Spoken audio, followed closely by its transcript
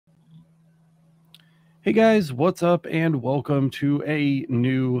Hey guys, what's up and welcome to a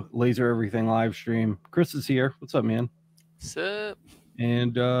new Laser Everything live stream. Chris is here. What's up, man? What's up?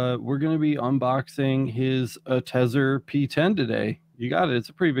 And we're going to be unboxing his Atezr P10 today. You got it. It's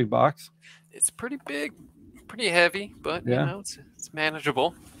a pretty big box. It's pretty big, pretty heavy, but Yeah. you know, it's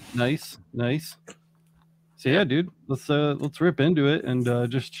manageable. Nice. So yeah, dude, let's rip into it and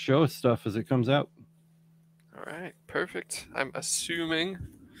just show us stuff as it comes out. All right, perfect. I'm assuming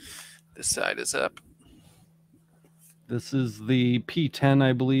this side is up. This is the P10,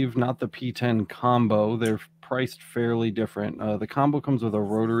 I believe, not the P10 combo. They're priced fairly different. The combo comes with a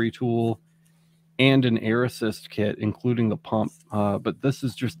rotary tool and an air assist kit, including the pump. But this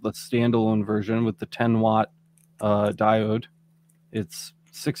is just the standalone version with the 10-watt diode. It's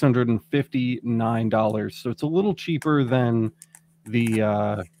 $659, so it's a little cheaper than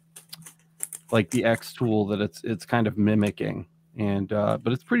the like the X tool that it's kind of mimicking. And but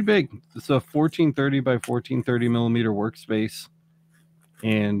it's pretty big. It's a 1430 by 1430 millimeter workspace,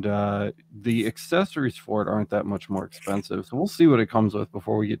 and the accessories for it aren't that much more expensive. So we'll see what it comes with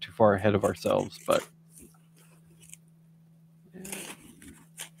before we get too far ahead of ourselves. But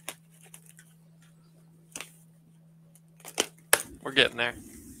we're getting there.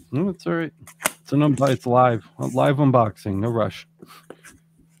 no, it's all right. It's it's live unboxing. No rush.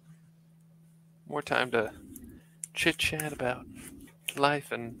 More time to chit chat about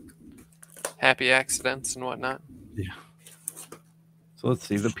life and happy accidents and whatnot. Yeah. So let's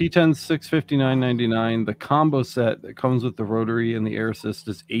see. The P10's $659.99. The combo set that comes with the rotary and the air assist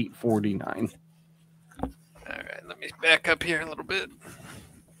is $849. All right, let me back up here a little bit.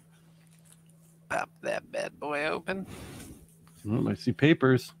 Pop that bad boy open. Oh, I see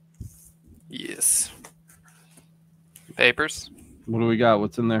papers. Yes. Papers. What do we got?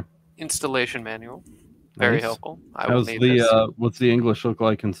 What's in there? Installation manual. Very Nice. helpful. How's the what's the English look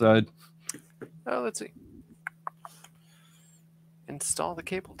like inside? Oh, let's see. Install the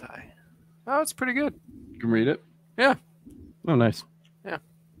cable tie. Oh, it's pretty good. You can read it? Yeah. Oh, nice. Yeah.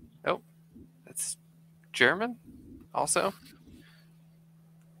 Oh, that's German also.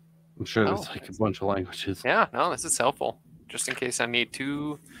 I'm sure there's like a bunch of languages. Yeah, no, this is helpful. Just in case I need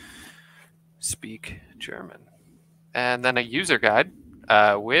to speak German. And then a user guide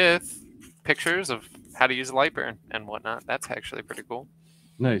with pictures of how to use a light burn and whatnot. That's actually pretty cool.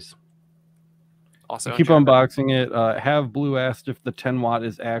 Nice. Also, keep unboxing it. Have Blue asked if the 10 watt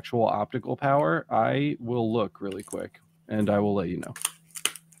is actual optical power. I will look really quick and I will let you know.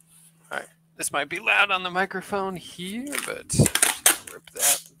 All right. This might be loud on the microphone here, but rip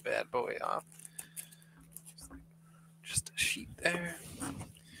that bad boy off. Just a sheet there.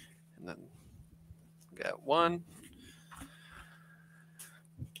 And then got one.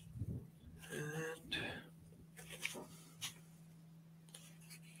 And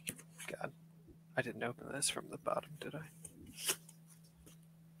God, I didn't open this from the bottom, did I?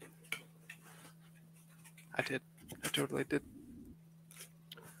 I did. I totally did.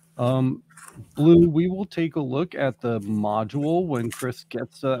 Blue, we will take a look at the module when Chris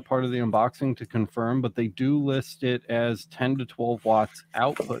gets to that part of the unboxing to confirm, but they do list it as 10 to 12 watts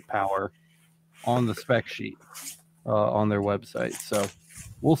output power on the spec sheet on their website. So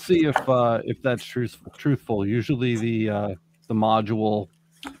we'll see if that's truthful. Usually the module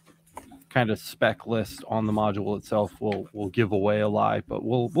kind of spec list on the module itself will give away a lie, but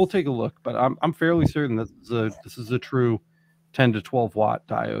we'll take a look. But I'm fairly certain that this is a true 10 to 12 watt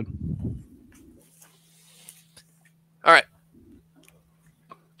diode. All right.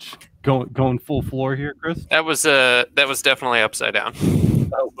 Going full floor here, Chris? That was definitely upside down.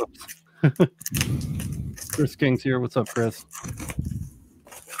 Oh, Chris King's here. What's up, Chris?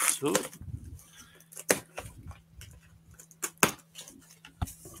 Ooh.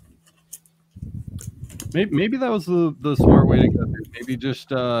 Maybe that was the smart way to go. Maybe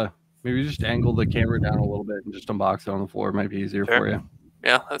just angle the camera down a little bit and just unbox it on the floor. It might be easier for you.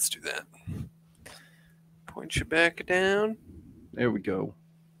 Yeah, let's do that. Point you back down. There we go.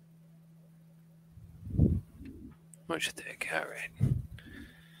 What you think? All right.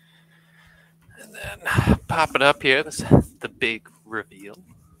 And then pop it up here. This is the big reveal.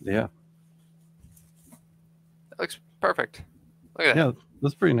 Yeah. That looks perfect. Look at that. Yeah,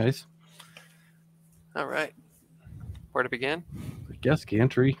 that's pretty nice. All right. Where to begin? I guess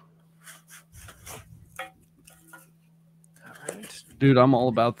gantry. All right. Dude, I'm all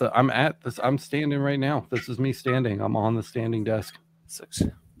about I'm standing right now. This is me standing. I'm on the standing desk. This looks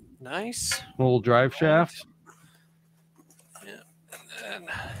nice. Little drive shaft. Yeah. And then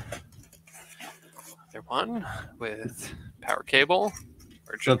other one with power cable.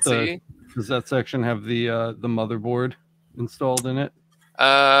 Emergency. Does that section have the motherboard installed in it?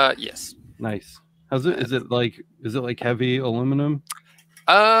 Yes. Nice. How's it? Is it like heavy aluminum?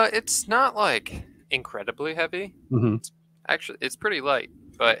 It's not like incredibly heavy. Mm-hmm. Actually, it's pretty light,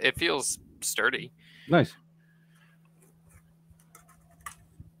 but it feels sturdy. Nice.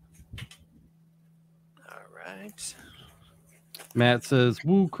 All right. Matt says,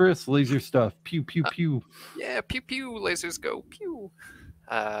 "Woo, Chris, laser stuff. Pew pew pew." Yeah, pew pew. Lasers go pew.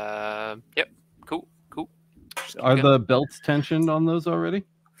 Yep. Cool. Are the belts tensioned on those already?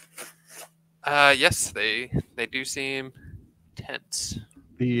 Yes, they do seem tense.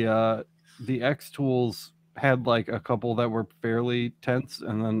 The X tools had like a couple that were fairly tense,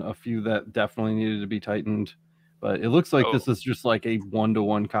 and then a few that definitely needed to be tightened. But it looks like this is just like a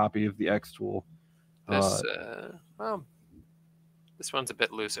 1-to-1 copy of the X tool. This well, this one's a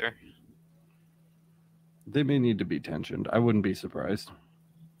bit looser. They may need to be tensioned. I wouldn't be surprised.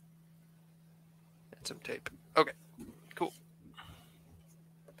 And some tape. Okay, cool.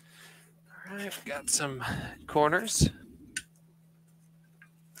 All right, we got some corners.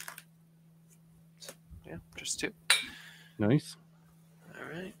 Yeah, just 2. Nice. All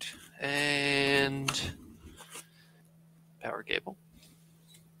right, and power cable.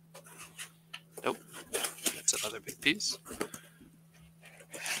 Nope, that's another big piece.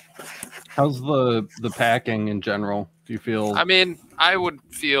 How's the packing in general? Do you feel? I mean, I would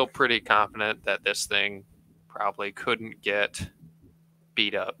feel pretty confident that this thing probably couldn't get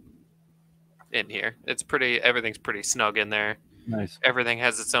beat up in here. It's pretty. Everything's pretty snug in there. Nice. Everything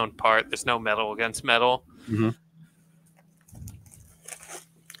has its own part. There's no metal against metal. Mm-hmm.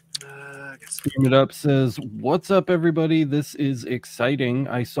 Steam It Up says, "What's up, everybody? This is exciting.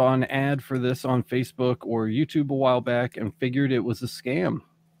 I saw an ad for this on Facebook or YouTube a while back and figured it was a scam."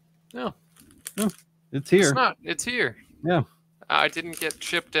 No. It's here. It's not. It's here. Yeah. I didn't get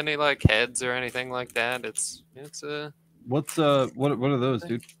shipped any like heads or anything like that. It's a. What are those,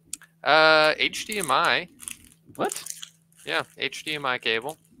 dude? HDMI. What? Yeah, HDMI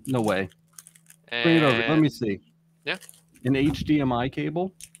cable. No way. Bring it over. Let me see. Yeah. An HDMI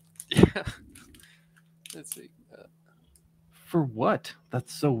cable? Yeah. Let's see. For what?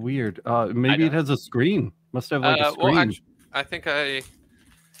 That's so weird. Maybe it has a screen. Must have like a screen. Well, actually, I think I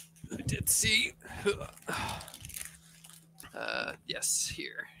did see. Yes,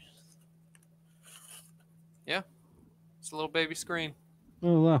 here. Yeah, it's a little baby screen.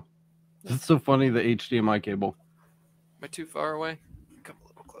 Oh wow, it's so funny. The HDMI cable. Am I too far away? Come a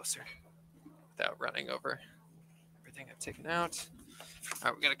little closer, without running over everything I've taken out.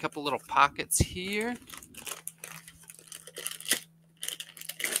 All right, we got a couple little pockets here.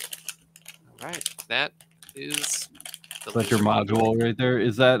 All right, that is. That's your module right there.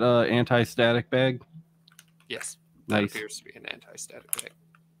 Is that anti-static bag? Yes. Nice. That appears to be an anti-static bag.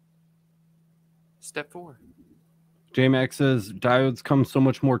 Step 4. JMax says diodes come so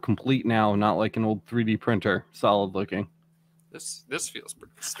much more complete now, not like an old 3D printer. Solid looking. This feels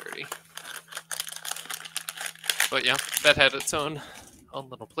pretty sturdy. But yeah, that had its own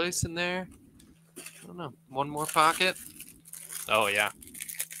little place in there. I don't know. One more pocket. Oh yeah.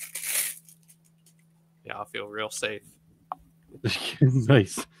 Yeah, I'll feel real safe.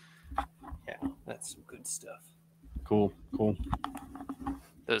 Nice. Yeah, that's some good stuff. Cool.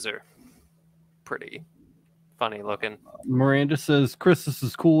 Those are pretty funny looking. Miranda says, "Chris, this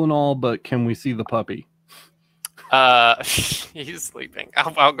is cool and all, but can we see the puppy?" He's sleeping.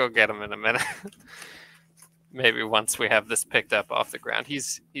 I'll go get him in a minute. Maybe once we have this picked up off the ground.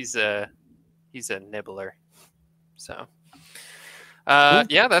 He's a nibbler. So Cool.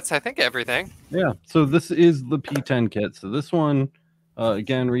 yeah, that's I think everything. Yeah. So this is the P10 kit. So this one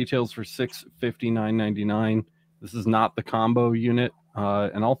again retails for $659.99. This is not the combo unit.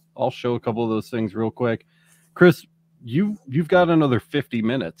 And I'll show a couple of those things real quick. Chris, you've got another 50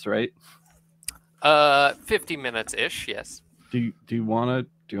 minutes, right? 50 minutes ish, yes. Do you want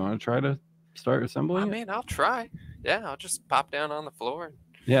to try to start assembling I mean, I'll try. Yeah, I'll just pop down on the floor.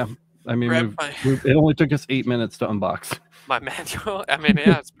 Yeah. I mean, it only took us 8 minutes to unbox my manual. I mean,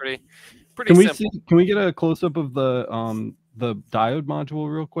 yeah, it's pretty simple. Can we get a close up of the diode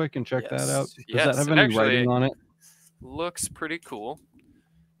module real quick and check that out? Does that have any writing on it? Looks pretty cool.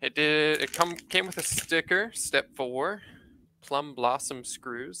 It came with a sticker, step 4, plum blossom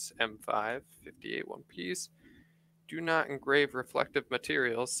screws, M5, 58 one piece. Do not engrave reflective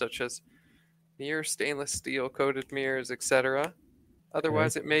materials such as mirror stainless steel coated mirrors, etc.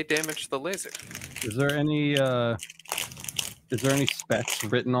 Otherwise, it may damage the laser. Is there any specs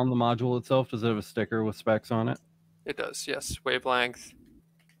written on the module itself? Does it have a sticker with specs on it? It does, yes. Wavelength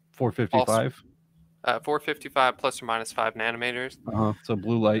 455. 455 plus or minus 5 nanometers. So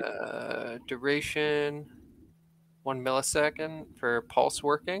blue light. Duration 1 millisecond for pulse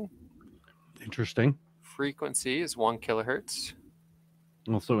working. Interesting. Frequency is 1 kilohertz.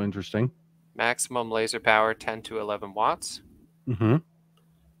 Also interesting. Maximum laser power 10 to 11 watts. Mm-hmm.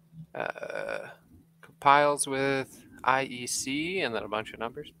 Compiles with IEC and then a bunch of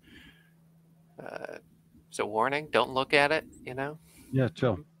numbers. So warning, don't look at it, you know? Yeah,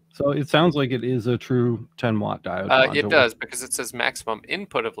 chill. So it sounds like it is a true 10-watt diode module. It does, because it says maximum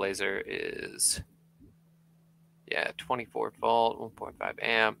input of laser is, 24 volt, 1.5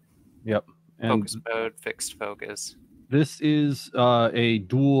 amp. Yep. And focus mode, fixed focus. This is a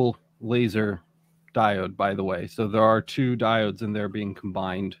dual laser diode, by the way. So there are 2 diodes in there being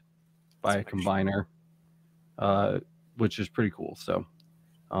combined by a combiner, which is pretty cool. So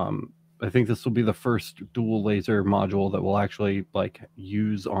I think this will be the first dual laser module that we'll actually like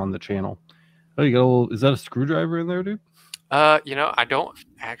use on the channel. Oh, you got a little, is that a screwdriver in there, dude? You know, I don't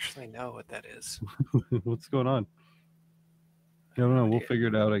actually know what that is. What's going on? I don't know. We'll figure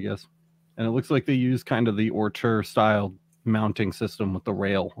it out, I guess. And it looks like they use kind of the Ortur style mounting system with the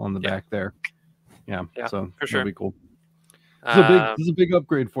rail on the back there. Yeah, so for sure. That'll be cool. This is a big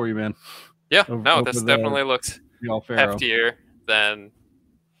upgrade for you, man. Yeah, no, this definitely looks heftier than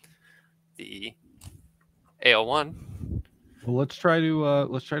the AL1. Well, let's try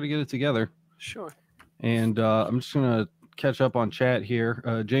to get it together. Sure. And I'm just gonna catch up on chat here.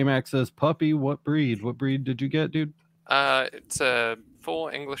 JMax says, "Puppy, what breed? What breed did you get, dude?" It's a full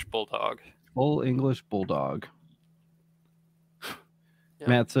English bulldog. Full English bulldog. Yep.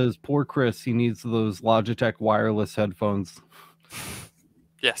 Matt says, "Poor Chris. He needs those Logitech wireless headphones."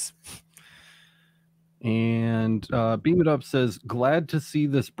 Yes. And Beam It Up says, "Glad to see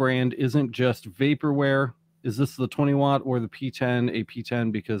this brand isn't just vaporware. Is this the 20 watt or the P10? A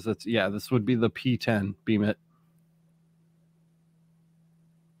P10 because that's this would be the P10. Beam It."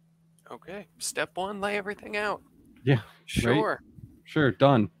 Okay. Step 1, lay everything out. Yeah. Sure. Right? Sure.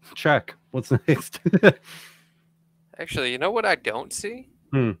 Done. Check. What's next? Actually, you know what I don't see?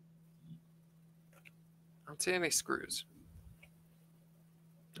 I don't see any screws.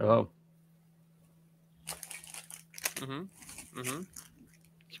 Oh.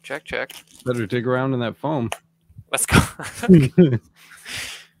 Check. Better dig around in that foam. Let's go. All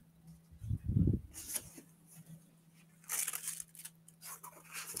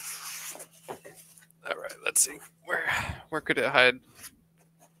right, let's see. Where could it hide?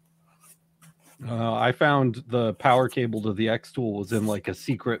 I found the power cable to the X tool was in like a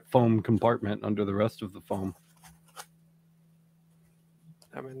secret foam compartment under the rest of the foam.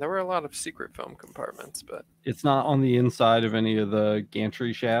 I mean, there were a lot of secret foam compartments, but it's not on the inside of any of the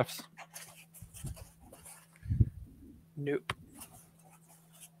gantry shafts. Nope.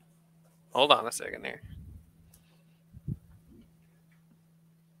 Hold on a second here.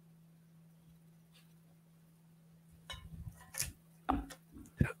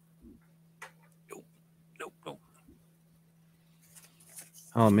 Nope.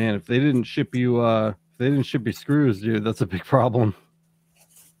 Oh man, if they didn't ship you screws, dude, that's a big problem.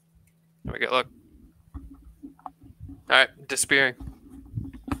 There we go. Look. All right, disappearing.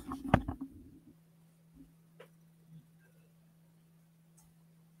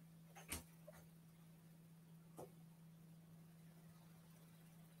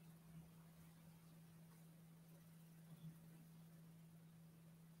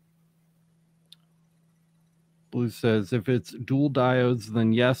 Blue says, if it's dual diodes,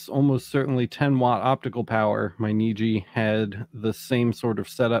 then yes, almost certainly 10 watt optical power. My Niji had the same sort of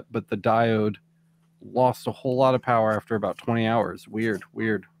setup, but the diode lost a whole lot of power after about 20 hours. Weird.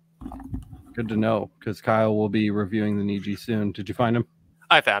 Good to know, because Kyle will be reviewing the Niji soon. Did you find him?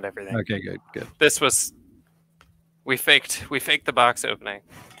 I found everything. Okay, good. This was, we faked the box opening.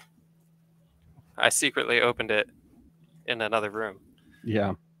 I secretly opened it in another room.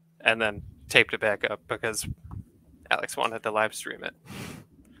 Yeah. And then taped it back up because Alex wanted to live stream it.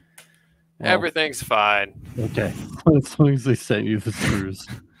 Well, everything's fine. Okay. As long as they sent you the screws.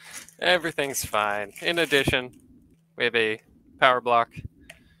 Everything's fine. In addition, we have a power block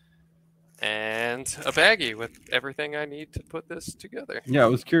and a baggie with everything I need to put this together. Yeah, I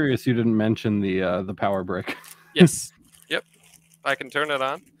was curious you didn't mention the power brick. Yes. Yep. I can turn it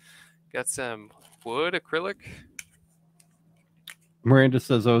on. Got some wood acrylic. Miranda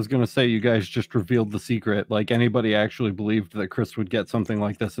says, I was going to say you guys just revealed the secret. Like anybody actually believed that Chris would get something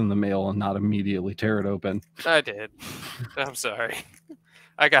like this in the mail and not immediately tear it open. I did. I'm sorry.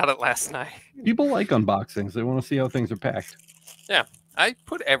 I got it last night. People like unboxings. They want to see how things are packed. Yeah. I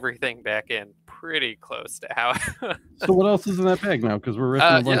put everything back in pretty close to how. So what else is in that bag now? Because we're ripping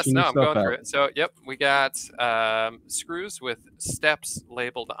a bunch of new stuff out. It. So, yep, we got screws with steps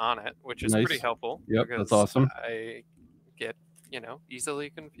labeled on it, which is pretty helpful. Yep, that's awesome. I get easily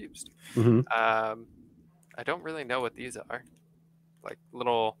confused. Mm-hmm. I don't really know what these are. Like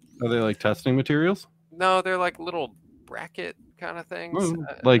little. Are they like testing materials? No, they're like little bracket kind of things.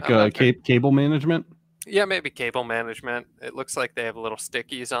 Like I'm not sure. cable management? Yeah, maybe cable management. It looks like they have little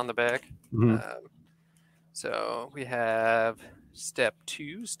stickies on the back. Mm-hmm. So we have step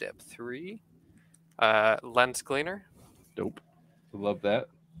 2, step 3, lens cleaner. Dope. I love that.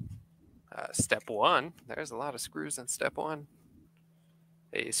 Step 1, there's a lot of screws in step 1.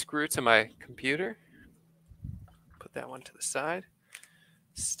 A screw to my computer. Put that one to the side.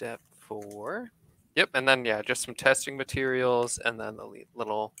 Step 4. Yep, and then just some testing materials, and then the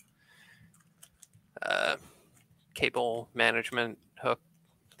little cable management hook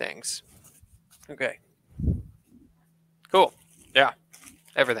things. Okay. Cool. Yeah.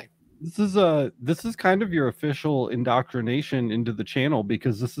 Everything. This is kind of your official indoctrination into the channel,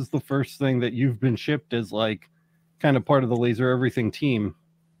 because this is the first thing that you've been shipped as like kind of part of the Laser Everything team.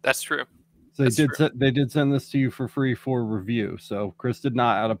 That's true. So they did send this to you for free for review. So Chris did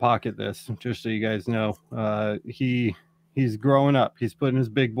not out of pocket this, just so you guys know. He's growing up. He's putting his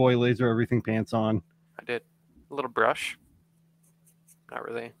big boy Laser Everything pants on. I did a little brush. Not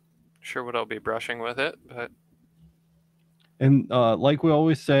really sure what I'll be brushing with it, but. And like we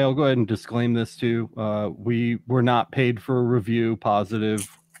always say, I'll go ahead and disclaim this too. We were not paid for a review, positive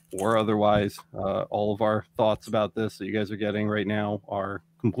or otherwise. All of our thoughts about this that you guys are getting right now are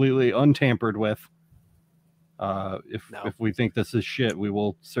completely untampered with. If we think this is shit, we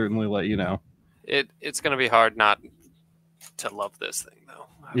will certainly let you know. It's going to be hard not to love this thing, though.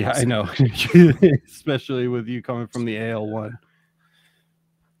 I know. Especially with you coming from the AL1.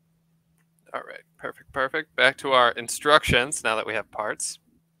 All right. Perfect. Back to our instructions now that we have parts.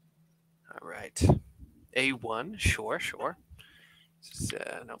 All right. A1, sure.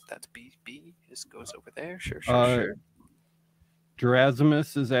 Nope, that's B. This goes over there. Sure.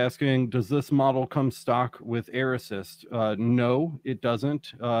 Gerasimus is asking, does this model come stock with air assist? No, it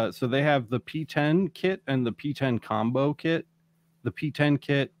doesn't. So they have the P10 kit and the P10 combo kit. The P10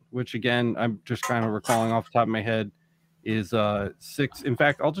 kit, which again, I'm just kind of recalling off the top of my head, is 6. In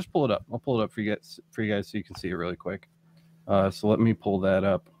fact, I'll just pull it up. I'll pull it up for you guys so you can see it really quick. So let me pull that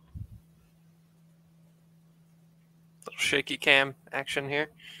up. Little shaky cam action here.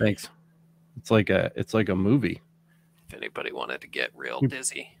 Thanks. It's like a movie. If anybody wanted to get real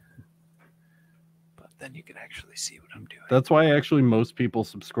dizzy, but then you can actually see what I'm doing. That's why actually most people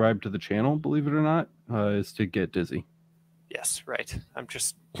subscribe to the channel, believe it or not, is to get dizzy. Yes, right. I'm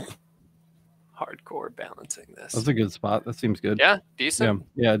just hardcore balancing this. That's a good spot. That seems good. Yeah, decent.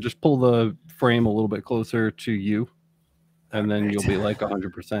 Yeah. Just pull the frame a little bit closer to you, and then you'll be like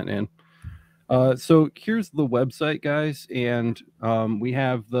 100% in. So here's the website, guys, and we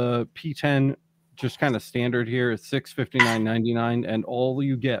have the P10 just kind of standard here. It's $659.99, and all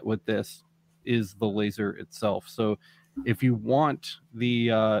you get with this is the laser itself. So if you want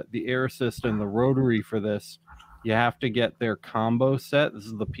the air assist and the rotary for this, you have to get their combo set. This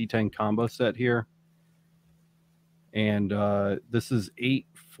is the P10 combo set here. And this is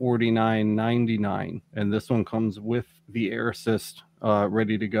 $849.99. And this one comes with the air assist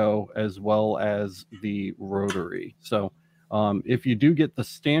ready to go, as well as the rotary. So if you do get the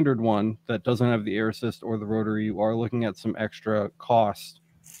standard one that doesn't have the air assist or the rotary, you are looking at some extra cost.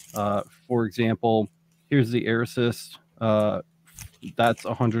 For example, here's the air assist. That's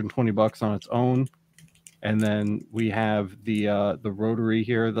 $120 on its own. And then we have the rotary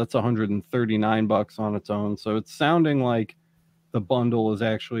here. That's $139 on its own. So it's sounding like the bundle is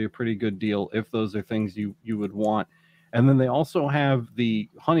actually a pretty good deal if those are things you would want. And then they also have the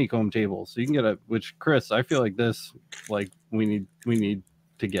honeycomb table. So you can get which Chris, I feel like this, like we need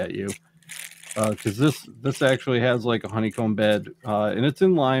to get you. Because this actually has like a honeycomb bed, and it's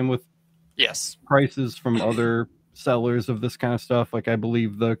in line with prices from other sellers of this kind of stuff. Like I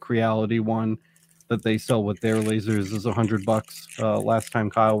believe the Creality one that they sell with their lasers is $100. Last time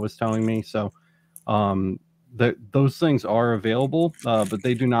Kyle was telling me. So those things are available, but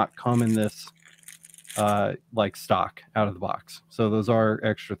they do not come in this like stock out of the box. So those are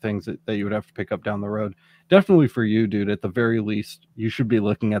extra things that you would have to pick up down the road. Definitely for you, dude. At the very least, you should be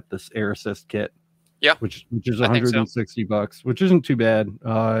looking at this air assist kit. Yeah, which is $160, which isn't too bad.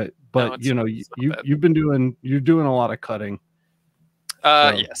 But no, you've been doing a lot of cutting.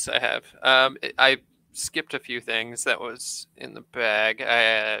 So. Yes, I have. I skipped a few things that was in the bag.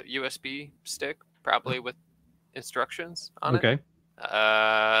 A USB stick, probably with instructions on it. Okay.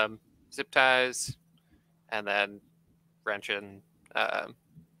 Zip ties, and then wrench and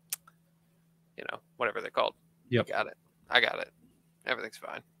whatever they're called. Yep. I got it. Everything's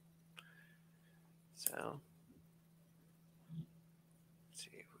fine. So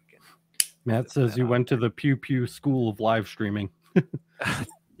Matt says you went to the Pew Pew School of Live Streaming.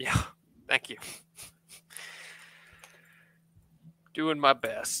 Yeah, thank you. Doing my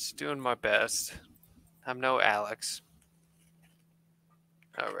best. Doing my best. I'm no Alex.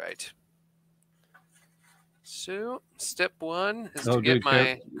 All right. So, step one is to get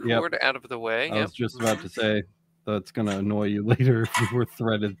my cord out of the way. I was just about to say that's going to annoy you later if you were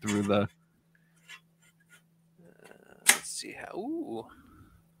threaded through the... let's see how... Ooh.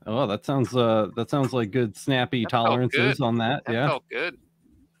 Oh, that sounds like good snappy tolerances on that. That felt good.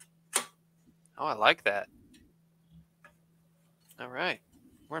 Oh, I like that. All right.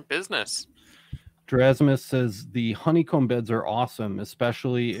 We're in business. Drasmus says the honeycomb beds are awesome,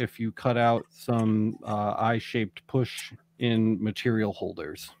 especially if you cut out some eye-shaped push-in material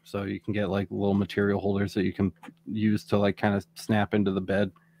holders. So you can get like little material holders that you can use to like kind of snap into the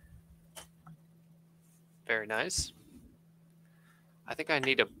bed. Very nice. I think I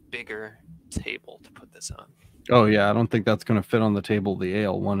need a bigger table to put this on. Oh yeah, I don't think that's going to fit on the table the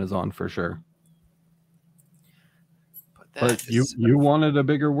AL1 is on for sure. But you wanted a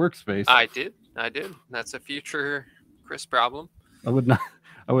bigger workspace. I did. That's a future Chris problem. I would not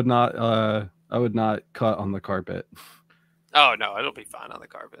cut on the carpet. Oh no, it'll be fine on the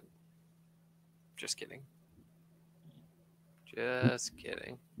carpet. Just kidding. Just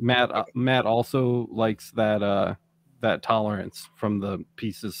kidding. Matt also likes that tolerance from the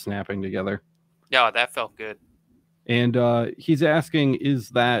pieces snapping together. Yeah, that felt good. And he's asking, is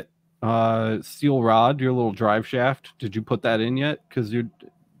that steel rod your little drive shaft? Did you put that in yet? Because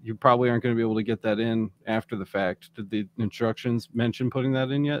you probably aren't going to be able to get that in after the fact. Did the instructions mention putting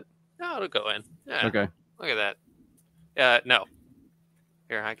that in yet? No, it'll go in. Yeah. Okay. Look at that. No.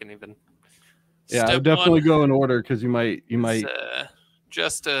 Here, I can even. Yeah, I would definitely go in order because you might.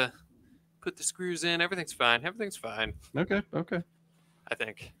 Just put the screws in. Everything's fine. Okay. I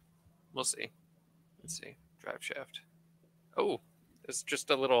think. We'll see. Let's see. Drive shaft. Oh, it's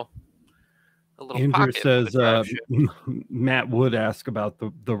just a little Andrew pocket says Matt would ask about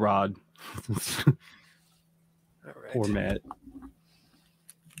the rod. All right. Poor Matt.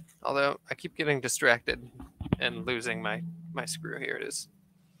 Although I keep getting distracted and losing my screw. Here it is.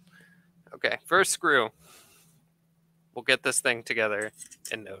 Okay, first screw. We'll get this thing together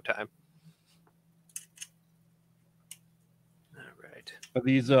in no time. All right. Are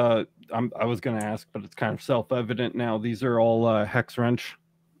these I was going to ask, but it's kind of self-evident now. These are all hex wrench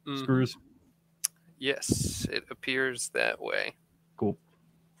screws. Yes, it appears that way. Cool.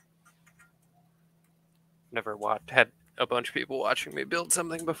 Never had a bunch of people watching me build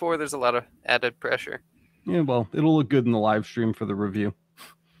something before. There's a lot of added pressure. Yeah, well, it'll look good in the live stream for the review.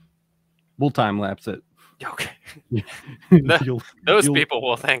 We'll time lapse it. Okay. Those people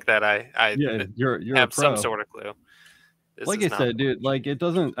will think that I you're have some sort of clue. Like I said, dude, like it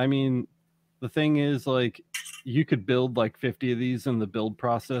doesn't. I mean, the thing is, like, you could build like 50 of these, and the build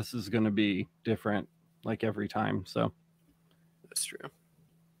process is going to be different, like every time. So that's true.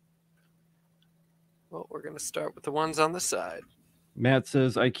 Well, we're going to start with the ones on the side. Matt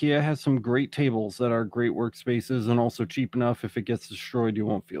says IKEA has some great tables that are great workspaces and also cheap enough. If it gets destroyed, you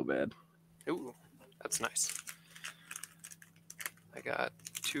won't feel bad. Ooh, that's nice. I got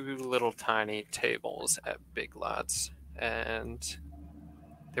 2 little tiny tables at Big Lots, and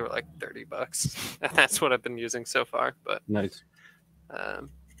they were like $30, and that's what I've been using so far. But nice.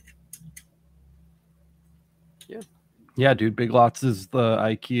 Yeah, dude. Big Lots is the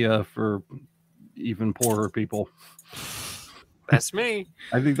IKEA for even poorer people. That's me.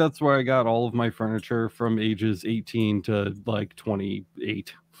 I think that's where I got all of my furniture from ages 18 to like 28.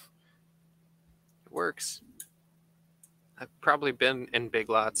 It works. I've probably been in Big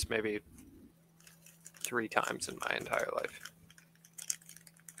Lots maybe 3 times in my entire life.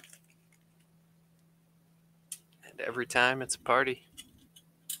 And every time it's a party.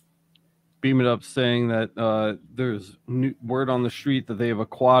 Beam It Up saying that there's word on the street that they have a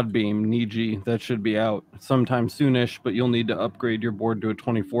quad beam Niji that should be out sometime soonish, but you'll need to upgrade your board to a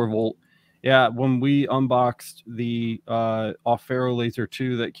 24 volt. Yeah, when we unboxed the Off-Ferro Laser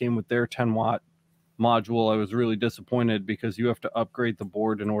 2 that came with their 10 watt module, I was really disappointed because you have to upgrade the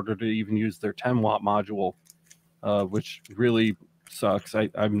board in order to even use their 10 watt module, which really sucks.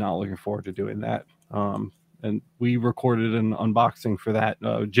 I'm not looking forward to doing that. And we recorded an unboxing for that,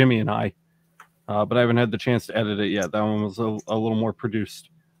 Jimmy and I. But I haven't had the chance to edit it yet. That one was a little more produced.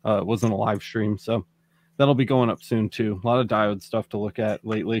 It wasn't a live stream, so that'll be going up soon too. A lot of diode stuff to look at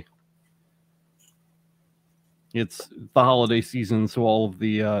lately. It's the holiday season, so all of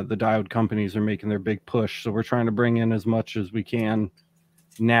the diode companies are making their big push. So we're trying to bring in as much as we can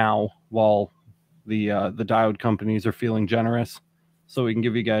now, while the diode companies are feeling generous. so we can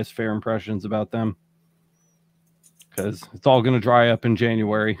give you guys fair impressions about them. Because it's all going to dry up in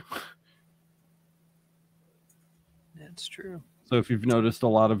January. That's true. So if you've noticed a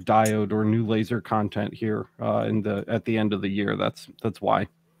lot of diode or new laser content here at the end of the year, that's why.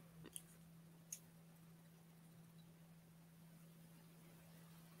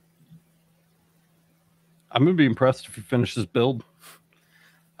 I'm gonna be impressed if you finish this build.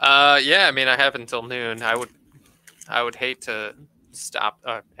 Yeah, I mean, I have until noon. I would hate to stop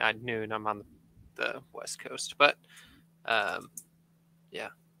at noon. I'm on the West Coast, but yeah,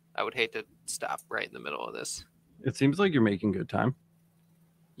 I would hate to stop right in the middle of this. It seems like you're making good time.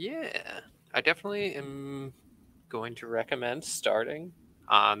 Yeah, I definitely am going to recommend starting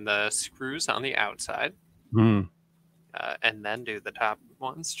on the screws on the outside, and then do the top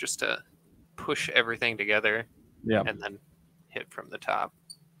ones just to push everything together. Yeah, and then hit from the top.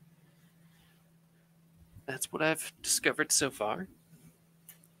 That's what I've discovered so far.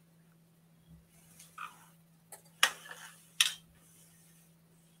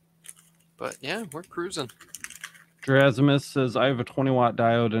 But yeah, we're cruising. Gerasimus says, I have a 20-watt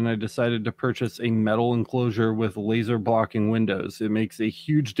diode and I decided to purchase a metal enclosure with laser blocking windows. It makes a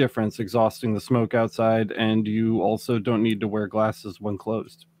huge difference exhausting the smoke outside, and you also don't need to wear glasses when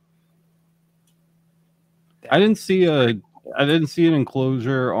closed. I didn't see an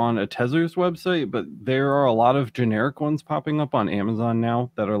enclosure on Atezr's website, but there are a lot of generic ones popping up on Amazon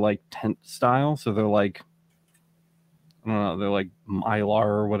now that are like tent style. So they're like, I don't know, they're like Mylar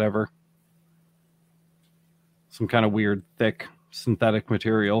or whatever. Some kind of weird, thick, synthetic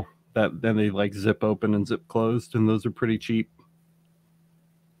material that then they like zip open and zip closed, and those are pretty cheap.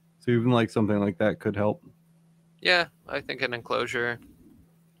 So even like something like that could help. Yeah, I think an enclosure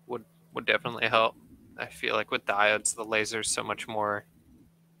would definitely help. I feel like with diodes, the laser's so much more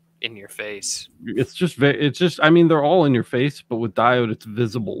in your face. It's just I mean, they're all in your face, but with diode, it's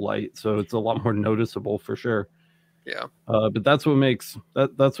visible light, so it's a lot more noticeable for sure. Yeah. But that's what makes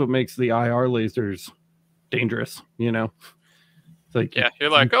the IR lasers dangerous, you know. It's like, yeah, you're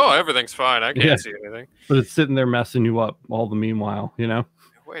like, oh, everything's fine. I can't see anything. But it's sitting there messing you up all the meanwhile, you know.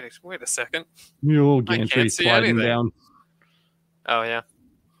 Wait a second. Your little gantry sliding down. Oh yeah.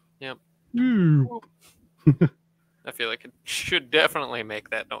 Yep. I feel like it should definitely make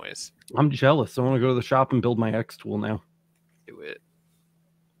that noise. I'm jealous. I want to go to the shop and build my X tool now. Do it.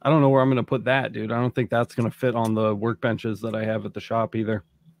 I don't know where I'm going to put that, dude. I don't think that's going to fit on the workbenches that I have at the shop either.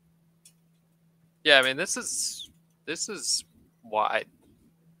 Yeah, I mean, this is wide.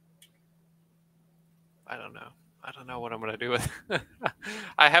 I don't know what I'm going to do with it.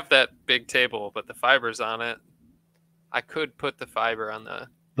 I have that big table, but the fiber's on it. I could put the fiber on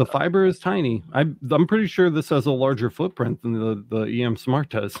the fiber is tiny. I'm pretty sure this has a larger footprint than the EM Smart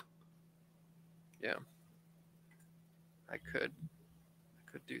does. Yeah. I could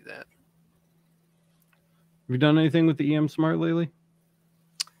do that. Have you done anything with the EM Smart lately?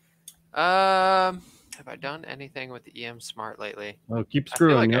 Have I done anything with the EM Smart lately? Oh, keep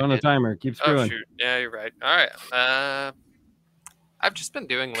screwing. Like you're on a timer. Keep screwing. Oh, shoot. Yeah, you're right. All right. I've just been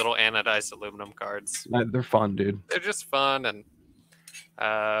doing little anodized aluminum cards. They're fun, dude. They're just fun, and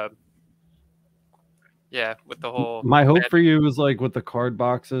yeah, with the whole. My hope for you is like with the card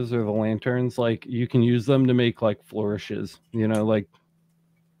boxes or the lanterns, like you can use them to make like flourishes, you know, like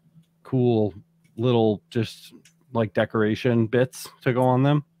cool little just like decoration bits to go on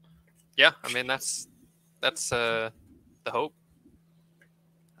them. Yeah, I mean that's the hope.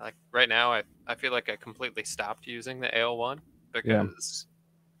 Like right now, I feel like I completely stopped using the AL1 because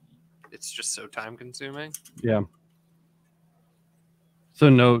it's just so time consuming. Yeah. So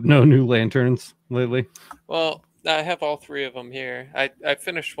no new lanterns lately? Well, I have all three of them here. I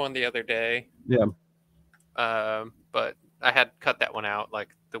finished one the other day. Yeah. But I had cut that one out like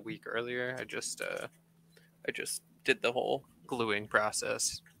the week earlier. I just did the whole gluing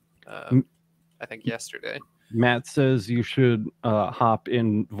process. I think yesterday. Matt says you should hop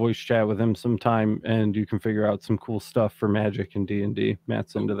in voice chat with him sometime, and you can figure out some cool stuff for Magic and D&D.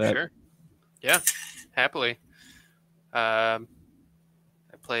 Matt's into that. Sure. Yeah, happily. I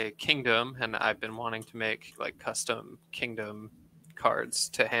play Kingdom, and I've been wanting to make like custom Kingdom cards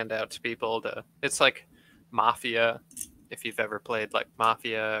to hand out to people. It's like Mafia, if you've ever played like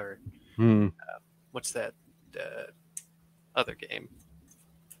Mafia or what's that other game?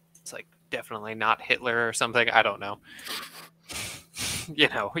 It's like definitely not Hitler or something. I don't know. You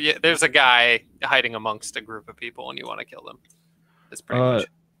know, there's a guy hiding amongst a group of people and you want to kill them. That's pretty much.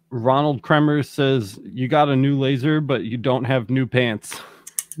 Ronald Kremers says you got a new laser, but you don't have new pants.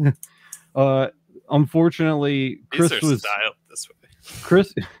 Unfortunately, Chris was styled this way.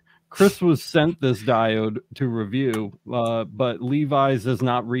 Chris was sent this diode to review, but Levi's has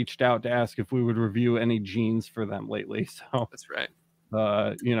not reached out to ask if we would review any genes for them lately. So That's right.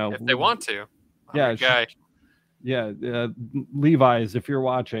 you know, If they want to. Yeah, guy. Yeah, Levi's, if you're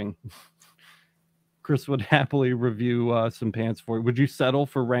watching, Chris would happily review some pants for you. Would you settle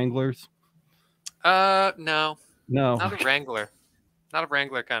for Wranglers? No. No. Not a Wrangler. Not a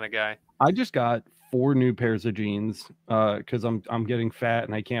Wrangler kind of guy. I just got 4 new pairs of jeans because I'm getting fat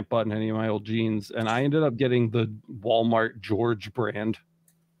and I can't button any of my old jeans. And I ended up getting the Walmart George brand.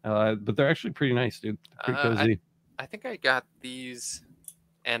 But they're actually pretty nice, dude. Pretty cozy. I think I got these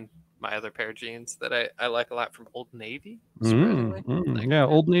and my other pair of jeans that I like a lot from Old Navy. Yeah,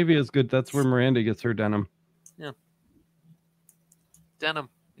 Old Navy is good. That's where Miranda gets her denim. Yeah. Denim,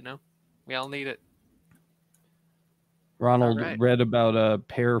 you know, we all need it. Ronald read about a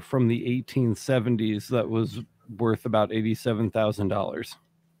pair from the 1870s that was worth about $87,000.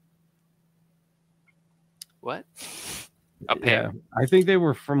 What? A pair? Yeah, I think they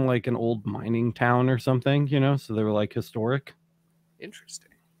were from like an old mining town or something, you know, so they were like historic. Interesting.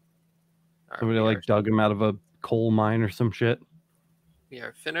 Somebody like dug them out of a coal mine or some shit. We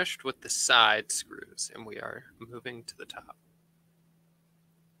are finished with the side screws and we are moving to the top.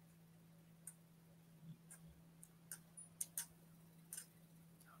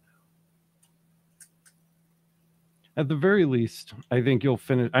 At the very least, I think you'll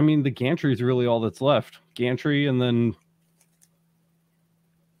finish. I mean, the gantry is really all that's left. Gantry and then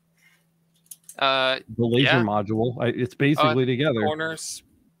the laser module. It's basically together. Corners.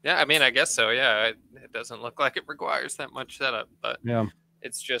 Yeah, I mean, I guess so. Yeah, it doesn't look like it requires that much setup, but yeah,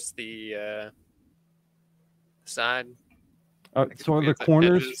 it's just the side. So are the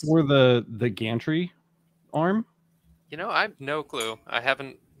corners edges for the gantry arm? You know, I have no clue. I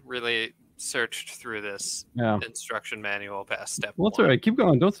haven't really searched through this instruction manual past step 1. That's all right. Keep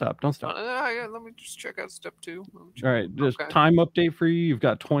going. Don't stop. Don't stop. Let me just check out step 2. All right. Just time update for you. You've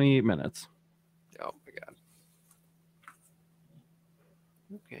got 28 minutes. Oh my god.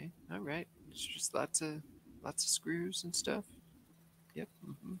 Okay. All right. It's just lots of screws and stuff. Yep.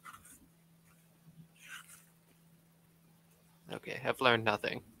 Okay. I've learned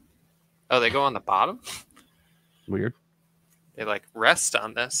nothing. Oh, they go on the bottom? Weird. They like rest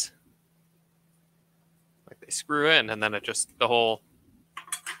on this. Like they screw in and then it just the whole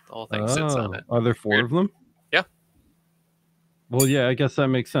thing sits on it. Are there 4 of them? Yeah. Well, yeah, I guess that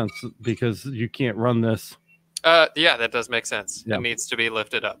makes sense because you can't run this. Yeah, that does make sense. Yeah. It needs to be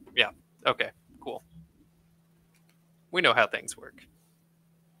lifted up. Yeah. Okay, cool. We know how things work.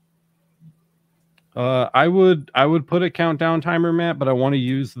 I would put a countdown timer, Matt, but I want to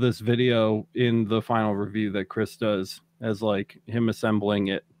use this video in the final review that Chris does as like him assembling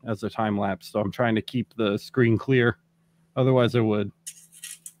it as a time lapse. So I'm trying to keep the screen clear. Otherwise, I would.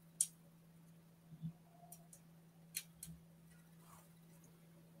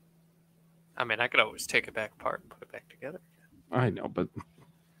 I mean, I could always take it back apart and put it back together. I know, but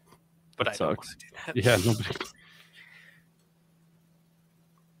I don't want to do that. Yeah, nobody.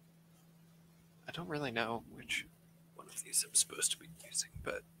 I don't really know which one of these I'm supposed to be using,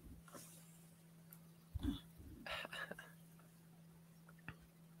 but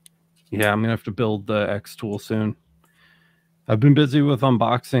yeah, I'm gonna have to build the X tool soon. I've been busy with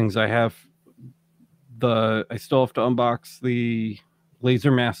unboxings. I still have to unbox the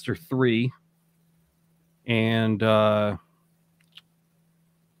Laser Master 3 and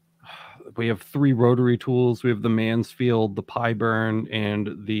we have 3 rotary tools. We have the Mansfield, the Pyburn,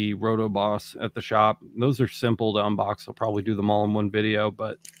 and the Rotoboss at the shop. Those are simple to unbox. I'll probably do them all in one video,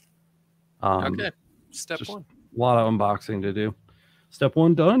 but okay. Step 1. A lot of unboxing to do. Step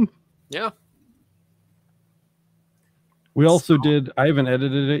 1 done. Yeah. We also did, I haven't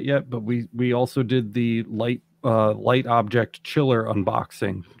edited it yet, but we also did the light object chiller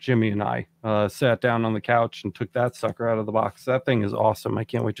unboxing. Jimmy and I sat down on the couch and took that sucker out of the box. That thing is awesome. I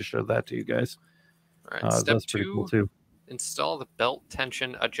can't wait to show that to you guys. All right, step that's 2, pretty cool too. Install the belt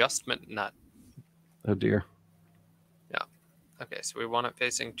tension adjustment nut. Oh dear. Yeah. Okay, so we want it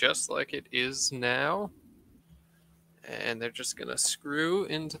facing just like it is now. And they're just going to screw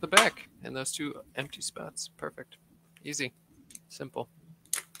into the back in those 2 empty spots. Perfect. Easy. Simple.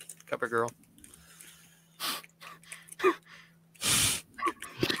 Cover girl.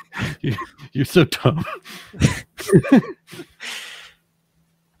 You're so dumb.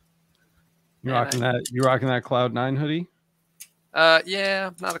 You rocking that Cloud9 hoodie? Yeah,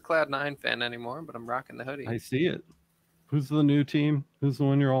 I'm not a Cloud9 fan anymore, but I'm rocking the hoodie. I see it. Who's the new team? Who's the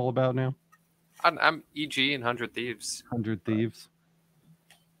one you're all about now? I'm EG and 100 Thieves. 100 Thieves.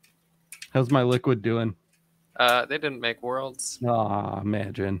 How's my Liquid doing? They didn't make Worlds. Ah,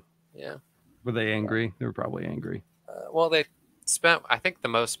 imagine. Yeah. Were they angry? They were probably angry. Well, they spent, I think, the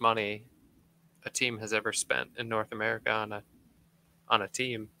most money a team has ever spent in North America on a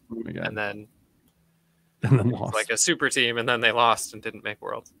team, Oh my God. and then lost. like a super team, and then they lost and didn't make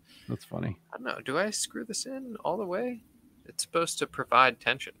Worlds. That's funny. I don't know. Do I screw this in all the way? It's supposed to provide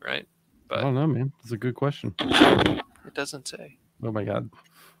tension, right? But I don't know, man. That's a good question. It doesn't say. Oh my God.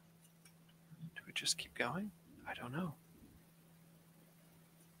 Do we just keep going? I don't know.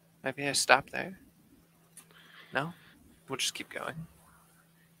 Maybe I stop there. No? We'll just keep going.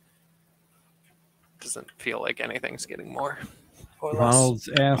 Doesn't feel like anything's getting more or less. Ronald's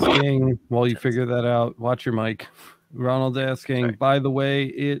asking, while you figure that out, watch your mic. Ronald's asking, Sorry. by the way,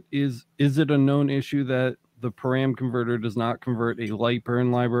 is it a known issue that the param converter does not convert a light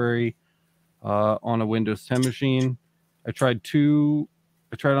burn library on a Windows 10 machine? I tried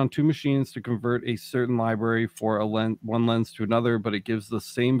on 2 machines to convert a certain library for one lens to another, but it gives the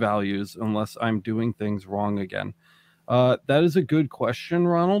same values unless I'm doing things wrong again. That is a good question,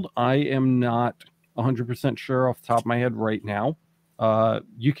 Ronald. I am not 100% sure off the top of my head right now.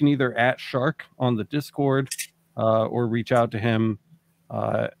 You can either @ Shark on the Discord or reach out to him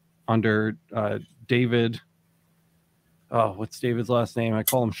under David. Oh, what's David's last name? I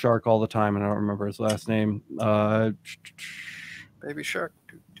call him Shark all the time, and I don't remember his last name. Baby Shark.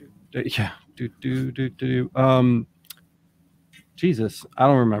 Yeah. Jesus, I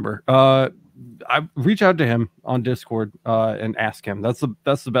don't remember. I reach out to him on Discord and ask him. That's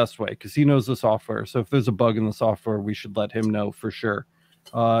the best way, because he knows the software. So if there's a bug in the software, we should let him know for sure.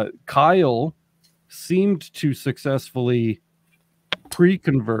 Kyle seemed to successfully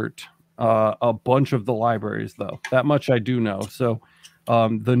pre-convert a bunch of the libraries, though. That much I do know. So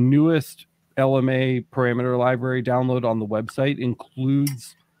the newest LMA parameter library download on the website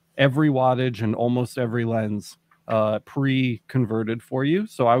includes every wattage and almost every lens pre-converted for you.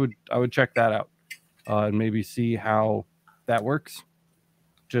 So I would check that out and maybe see how that works,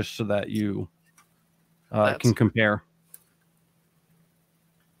 just so that you can compare.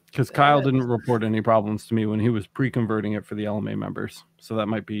 Because Kyle didn't report any problems to me when he was pre-converting it for the LMA members. So that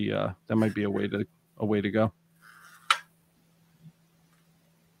might be a way to go.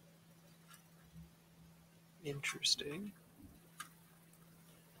 Interesting.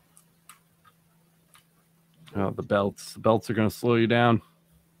 Oh, the belts are going to slow you down.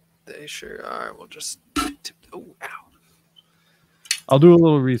 They sure are. We'll just ow. I'll do a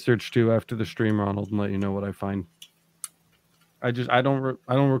little research too after the stream, Ronald, and let you know what I find. I don't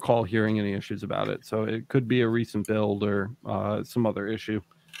recall hearing any issues about it, so it could be a recent build or some other issue.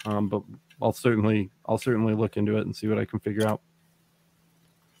 But I'll certainly look into it and see what I can figure out.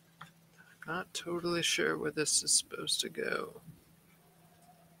 Not totally sure where this is supposed to go.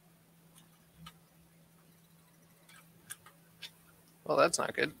 Well, that's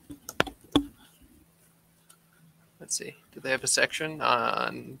not good. Let's see. Do they have a section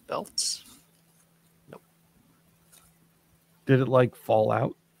on belts? Nope. Did it like fall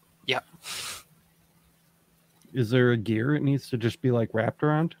out? Yeah. Is there a gear it needs to just be like wrapped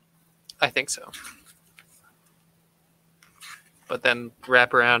around? I think so. But then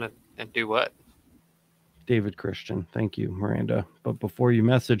wrap around and do what? David Christian. Thank you, Miranda. But before you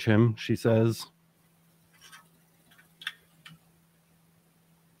message him, she says,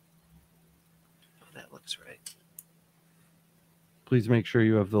 oh, that looks right. Please make sure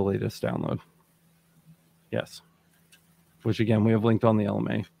you have the latest download. Yes. Which again, we have linked on the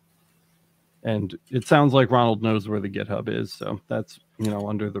LMA. And it sounds like Ronald knows where the GitHub is. So that's,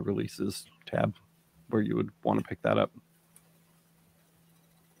 under the releases tab where you would want to pick that up.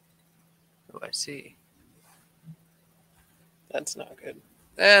 Oh, I see. That's not good.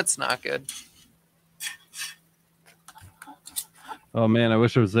 That's not good. Oh man, I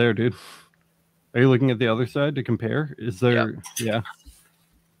wish I was there, dude. Are you looking at the other side to compare? Is there? Yep.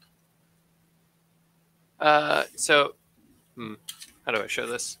 Yeah. So, how do I show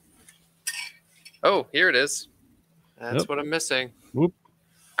this? Oh, here it is. That's what I'm missing. Whoop.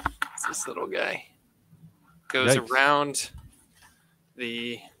 It's this little guy. Goes around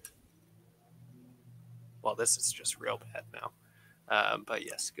the. Well, this is just real bad now. But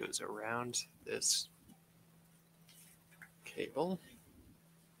yes, goes around this cable.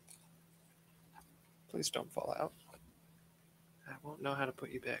 Please don't fall out. I won't know how to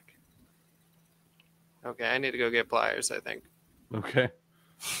put you back. Okay, I need to go get pliers, I think. Okay.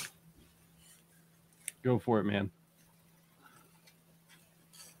 Go for it, man.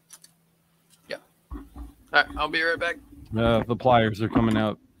 Yeah. All right, I'll be right back. The pliers are coming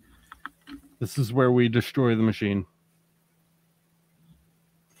out. This is where we destroy the machine.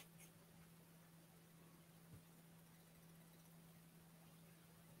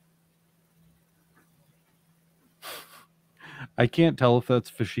 I can't tell if that's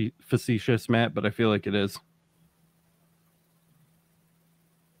facetious, Matt, but I feel like it is.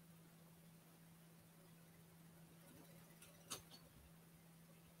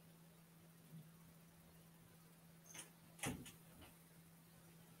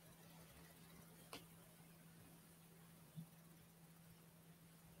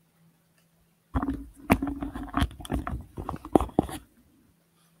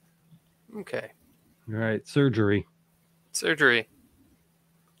 Okay. All right, surgery. Surgery.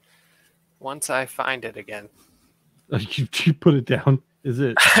 Once I find it again. You put it down. Is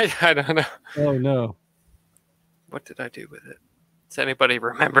it? I don't know. Oh, no. What did I do with it? Does anybody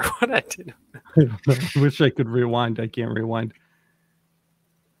remember what I did? I don't know. I wish I could rewind. I can't rewind.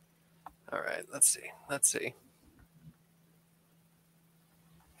 All right, let's see. Let's see.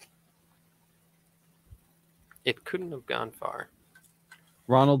 It couldn't have gone far.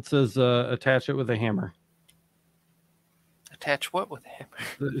 Ronald says attach it with a hammer. Attach what with a hammer?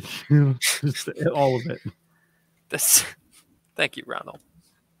 Just all of it. This. Thank you, Ronald.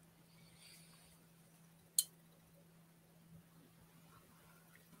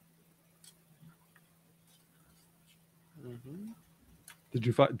 Mm-hmm.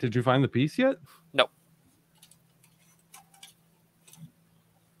 Did you find the piece yet? Nope.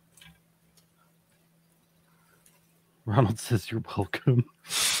 Ronald says you're welcome.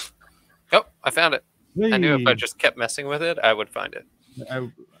 Oh, I found it. Hey. I knew if I just kept messing with it, I would find it.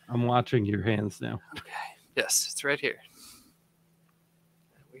 I'm watching your hands now. Okay. Yes, it's right here.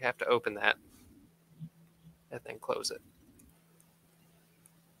 We have to open that and then close it.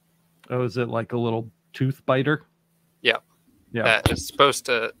 Oh, is it like a little tooth biter? Yeah. Yeah. It's supposed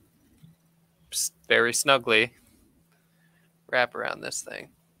to very snugly wrap around this thing.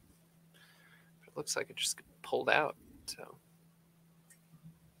 It looks like it just pulled out. So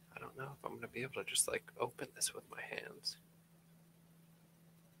I don't know if I'm going to be able to just like open this with my hands.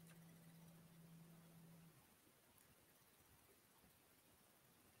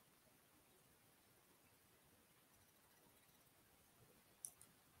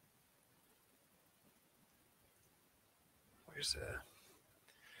 Where's okay,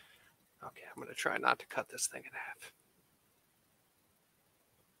 I'm going to try not to cut this thing in half.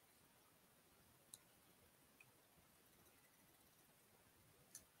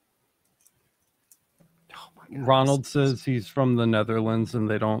 Oh my God, Ronald says he's from the Netherlands and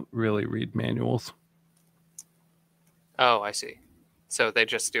they don't really read manuals. Oh, I see. So they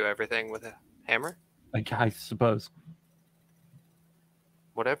just do everything with a hammer? I suppose.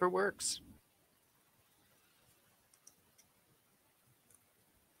 Whatever works.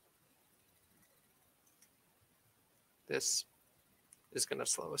 This is going to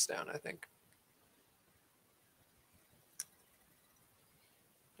slow us down, I think.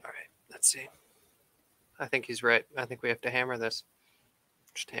 All right, let's see. I think he's right. I think we have to hammer this.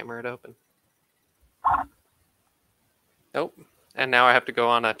 Just hammer it open. Nope. And now I have to go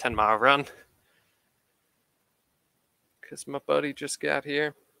on a 10-mile run. Because my buddy just got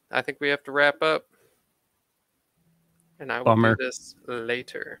here. I think we have to wrap up. And I will do this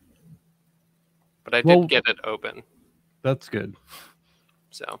later. But I did get it open. That's good.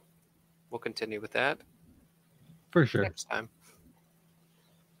 So we'll continue with that. For sure. Next time.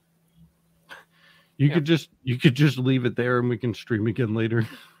 You could just leave it there and we can stream again later.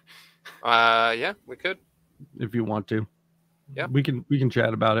 Yeah, we could. If you want to. Yeah. We can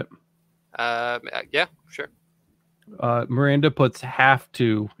chat about it. Yeah, sure. Miranda puts have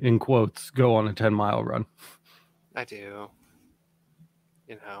to in quotes go on a 10-mile run. I do.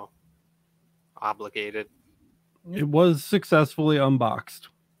 You know, obligated. It was successfully unboxed.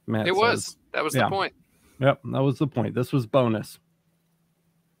 Matt it says. Was. That was the point. Yep, that was the point. This was bonus.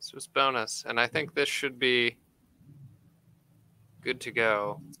 This was bonus, and I think this should be good to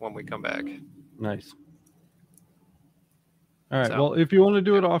go when we come back. Nice. All right. Well, if you want to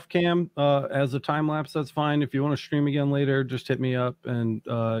do it off cam as a time lapse, that's fine. If you want to stream again later, just hit me up, and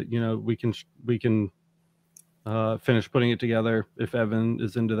we can finish putting it together if Evan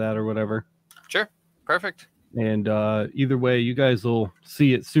is into that or whatever. Sure. Perfect. And either way, you guys will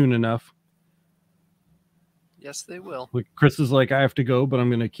see it soon enough. Yes, they will. Like Chris is like, I have to go, but I'm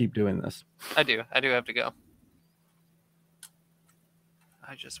going to keep doing this. I do have to go.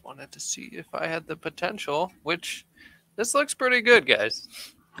 I just wanted to see if I had the potential, which this looks pretty good, guys.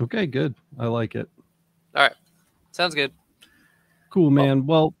 Okay, good. I like it. All right. Sounds good. Cool, man.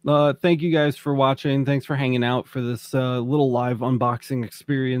 Well, thank you guys for watching. Thanks for hanging out for this little live unboxing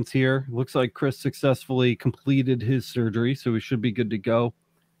experience here. Looks like Chris successfully completed his surgery, so we should be good to go.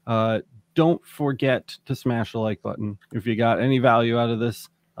 Don't forget to smash the like button if you got any value out of this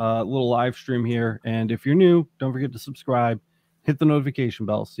little live stream here. And if you're new, don't forget to subscribe. hit the notification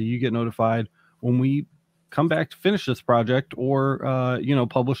bell so you get notified when we come back to finish this project, or you know,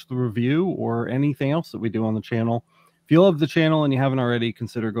 publish the review or anything else that we do on the channel. If you love the channel and you haven't already,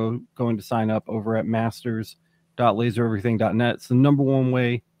 consider going to sign up over at masters.lasereverything.net. It's the #1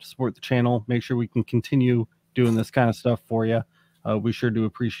 way to support the channel. Make sure we can continue doing this kind of stuff for you. We sure do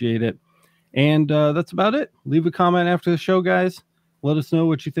appreciate it. And that's about it. Leave a comment after the show, guys. Let us know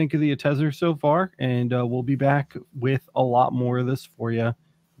what you think of the Atezr so far, and we'll be back with a lot more of this for you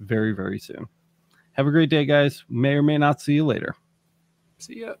very, very soon. Have a great day, guys. May or may not see you later.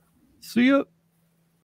 See ya. See ya.